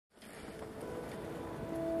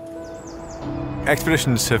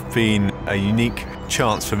Expeditions have been a unique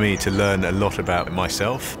chance for me to learn a lot about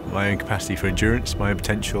myself, my own capacity for endurance, my own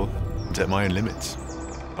potential, and my own limits.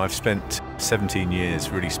 I've spent 17 years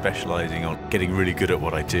really specialising on getting really good at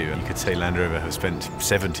what I do. You could say Land Rover have spent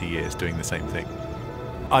 70 years doing the same thing.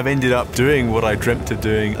 I've ended up doing what I dreamt of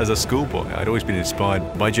doing as a schoolboy. I'd always been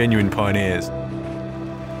inspired by genuine pioneers.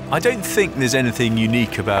 I don't think there's anything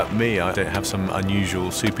unique about me. I don't have some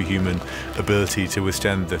unusual superhuman ability to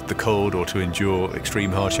withstand the cold or to endure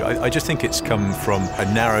extreme hardship. I just think it's come from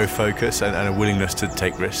a narrow focus and a willingness to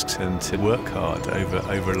take risks and to work hard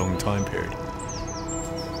over a long time period.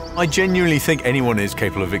 I genuinely think anyone is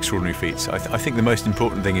capable of extraordinary feats. I think the most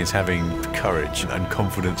important thing is having courage, and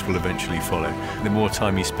confidence will eventually follow. The more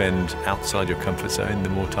time you spend outside your comfort zone, the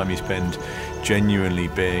more time you spend genuinely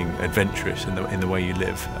being adventurous in the way you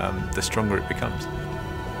live, the stronger it becomes.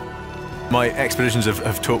 My expeditions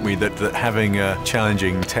have taught me that having a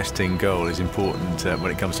challenging, testing goal is important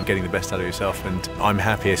when it comes to getting the best out of yourself, and I'm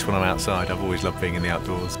happiest when I'm outside. I've always loved being in the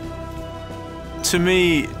outdoors. To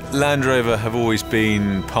me, Land Rover have always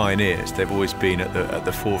been pioneers. They've always been at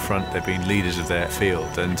the forefront. They've been leaders of their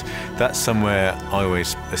field, and that's somewhere I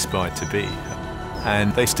always aspired to be.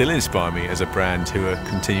 And they still inspire me as a brand who are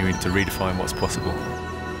continuing to redefine what's possible.